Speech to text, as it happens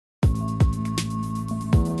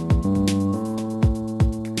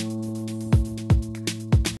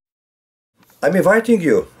I'm inviting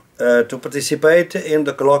you to participate in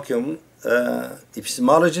the colloquium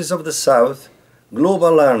Epistemologies of the South,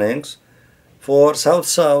 Global Learnings for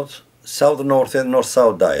South-South, South-North and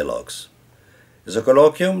North-South Dialogues. It's a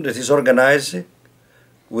colloquium that is organized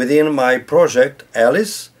within my project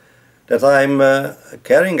ALICE that I'm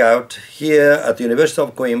carrying out here at the University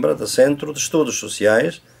of Coimbra, at the Centro de Estudos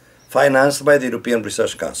Sociais, financed by the European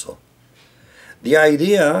Research Council. The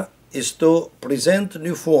idea is to present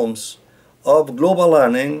new forms of global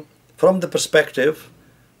learning from the perspective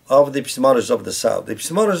of the epistemologies of the South. The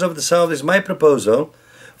epistemologies of the South is my proposal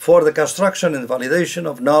for the construction and validation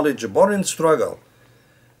of knowledge born in struggle,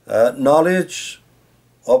 knowledge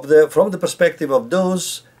from the perspective of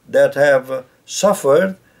those that have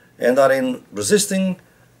suffered and are in resisting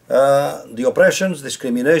the oppressions,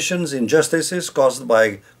 discriminations, injustices caused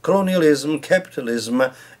by colonialism, capitalism,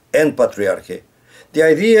 and patriarchy. The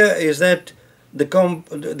idea is that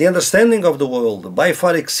the understanding of the world by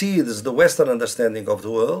far exceeds the Western understanding of the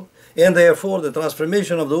world, and therefore the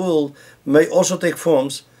transformation of the world may also take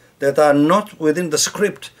forms that are not within the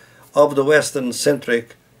script of the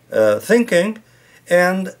Western-centric thinking,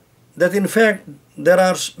 and that in fact there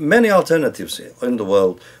are many alternatives in the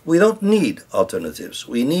world. We don't need alternatives.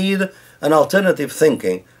 We need an alternative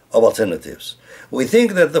thinking of alternatives. We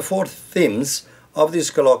think that the four themes of this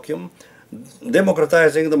colloquium,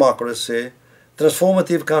 democratizing democracy,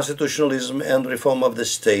 transformative constitutionalism and reform of the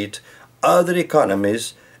state, other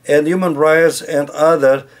economies, and human rights and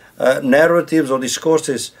other narratives or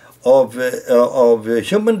discourses of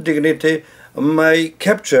human dignity may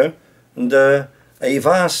capture a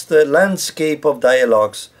vast landscape of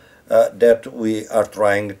dialogues that we are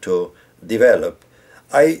trying to develop.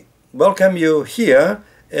 I welcome you here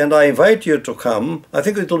and I invite you to come. I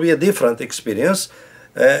think it will be a different experience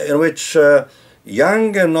in which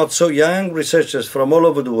young and not so young researchers from all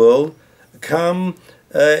over the world come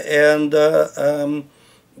and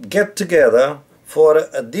get together for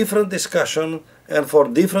a different discussion and for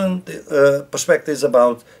different perspectives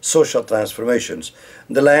about social transformations.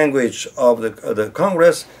 The language of the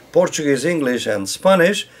Congress, Portuguese, English and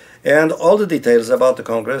Spanish, and all the details about the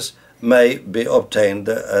Congress may be obtained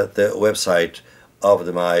at the website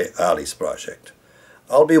of my ALICE project.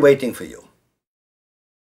 I'll be waiting for you.